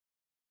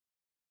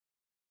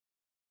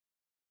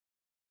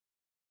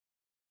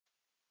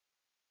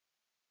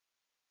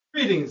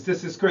Greetings,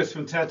 this is Chris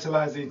from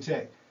Tantalizing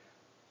Tech.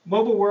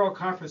 Mobile World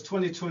Conference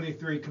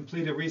 2023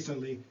 completed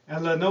recently,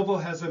 and Lenovo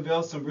has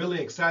unveiled some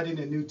really exciting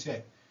and new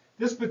tech.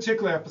 This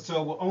particular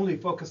episode will only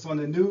focus on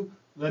the new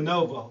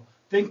Lenovo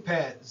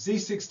ThinkPad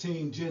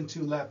Z16 Gen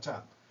 2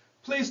 laptop.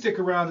 Please stick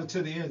around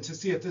until the end to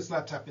see if this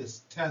laptop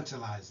is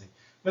tantalizing.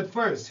 But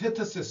first, hit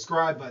the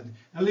subscribe button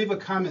and leave a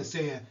comment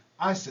saying,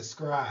 "I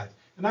subscribe,"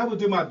 and I will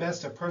do my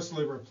best to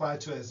personally reply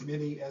to as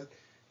many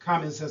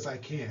comments as I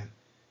can.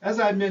 As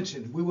I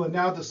mentioned, we will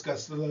now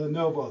discuss the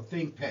Lenovo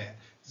ThinkPad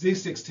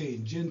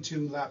Z16 Gen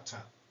 2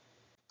 laptop.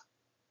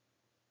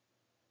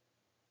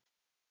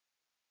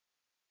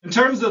 In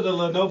terms of the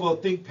Lenovo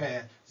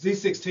ThinkPad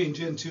Z16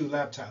 Gen 2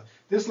 laptop,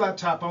 this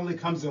laptop only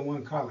comes in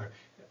one color,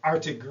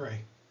 Arctic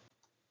Gray.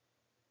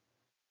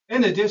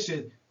 In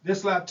addition,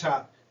 this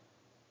laptop,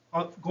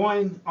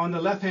 going on the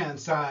left-hand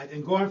side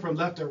and going from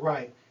left to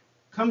right,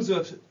 comes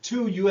with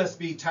two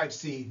USB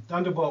Type-C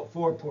Thunderbolt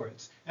 4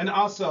 ports and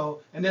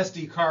also an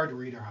SD card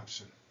reader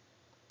option.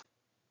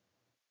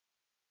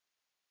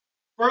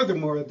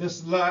 Furthermore,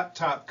 this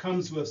laptop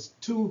comes with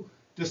two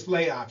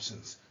display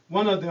options.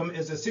 One of them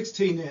is a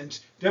 16-inch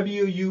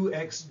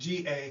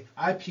WUXGA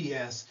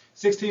IPS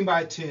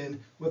 16x10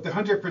 with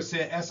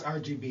 100%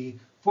 sRGB,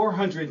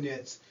 400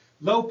 nits,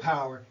 low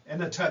power,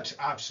 and a touch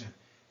option.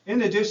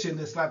 In addition,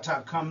 this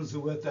laptop comes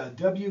with a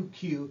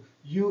WQUXGA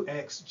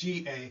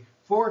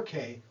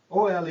 4K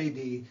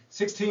OLED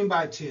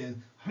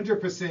 16x10,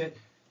 100%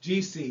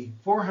 GC,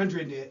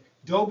 400 nit,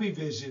 Dolby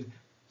Vision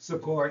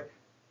support,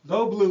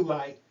 low blue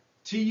light,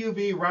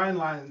 TUV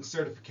Rhineline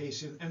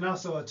certification, and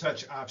also a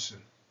touch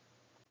option.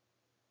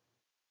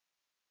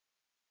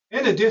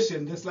 In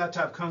addition, this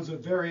laptop comes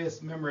with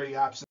various memory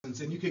options,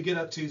 and you can get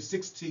up to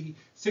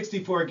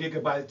 64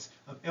 gigabytes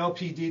of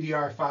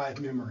LPDDR5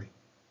 memory.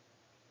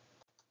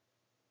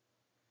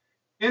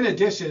 In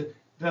addition,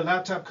 the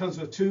laptop comes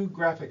with two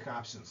graphic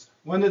options.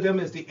 One of them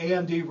is the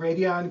AMD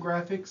Radeon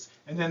graphics,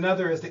 and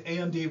another is the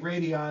AMD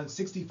Radeon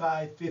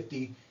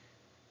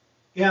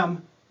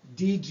 6550M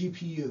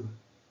DGPU.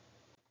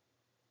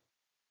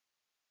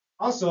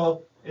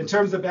 Also, in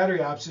terms of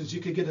battery options, you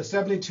could get a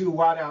 72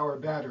 watt-hour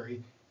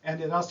battery, and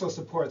it also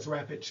supports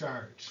rapid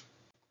charge.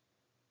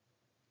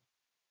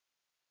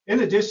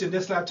 In addition,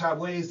 this laptop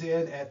weighs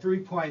in at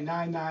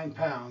 3.99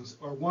 pounds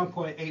or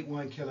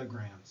 1.81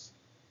 kilograms.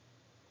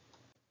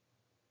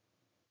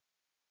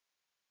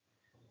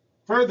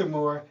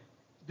 Furthermore,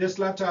 this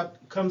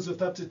laptop comes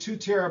with up to 2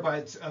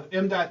 terabytes of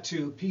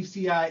M.2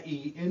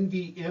 PCIe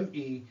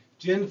NVMe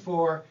Gen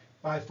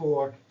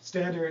 4x4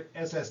 standard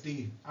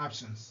SSD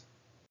options.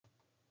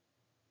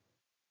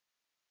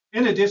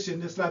 In addition,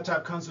 this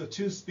laptop comes with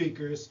two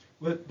speakers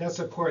that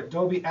support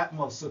Dolby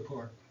Atmos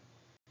support.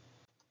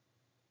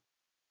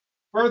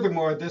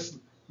 Furthermore, this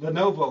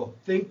Lenovo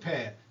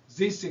ThinkPad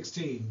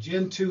Z16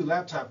 Gen 2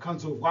 laptop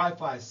comes with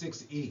Wi-Fi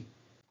 6E.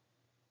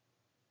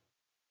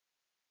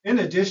 In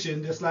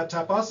addition, this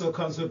laptop also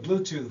comes with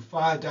Bluetooth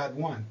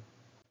 5.1.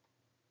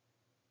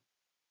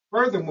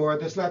 Furthermore,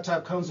 this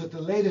laptop comes with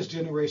the latest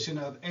generation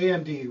of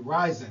AMD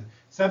Ryzen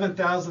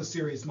 7000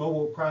 series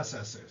mobile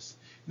processors.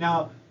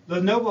 Now,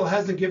 Lenovo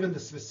hasn't given the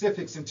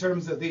specifics in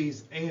terms of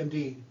these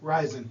AMD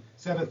Ryzen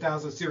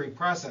 7000 series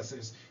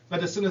processors,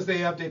 but as soon as they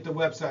update the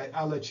website,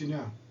 I'll let you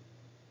know.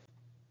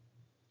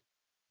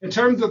 In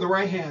terms of the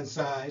right-hand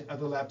side of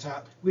the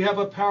laptop, we have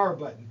a power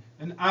button,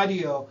 an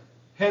audio,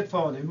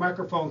 headphone, and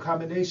microphone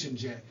combination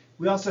jack.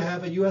 We also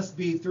have a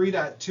USB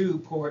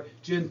 3.2 port,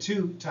 Gen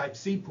 2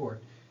 Type-C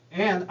port,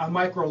 and a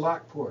micro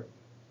lock port.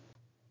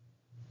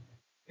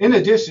 In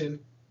addition,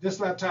 this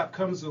laptop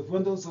comes with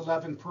Windows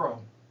 11 Pro.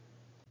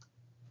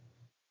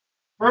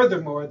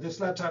 Furthermore,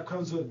 this laptop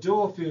comes with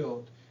dual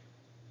field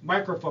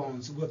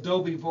microphones with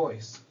Dolby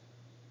Voice.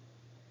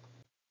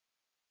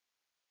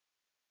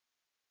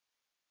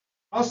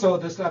 Also,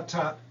 this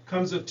laptop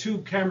comes with two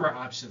camera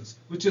options,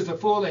 which is a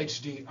full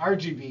HD,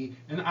 RGB,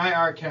 and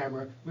IR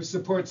camera, which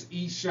supports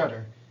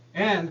e-shutter,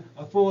 and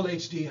a full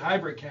HD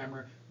hybrid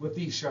camera with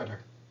e-shutter.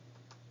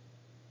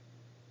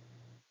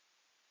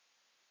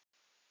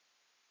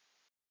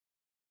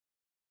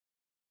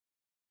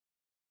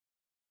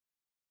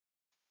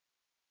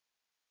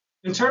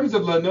 In terms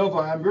of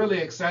Lenovo, I'm really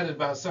excited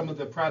about some of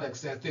the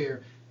products that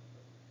they're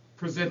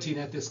presenting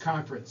at this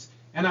conference.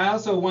 And I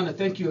also want to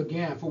thank you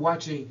again for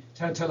watching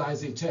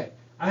Tantalizing Tech.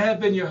 I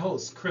have been your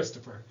host,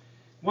 Christopher.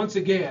 Once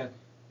again,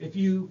 if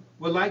you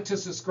would like to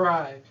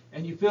subscribe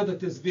and you feel that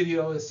this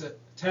video is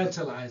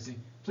tantalizing,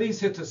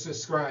 please hit the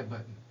subscribe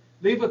button.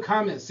 Leave a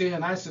comment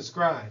saying I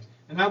subscribed,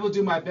 and I will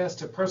do my best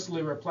to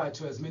personally reply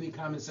to as many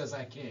comments as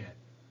I can.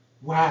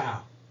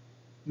 Wow,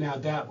 now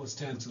that was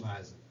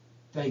tantalizing.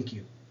 Thank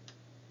you.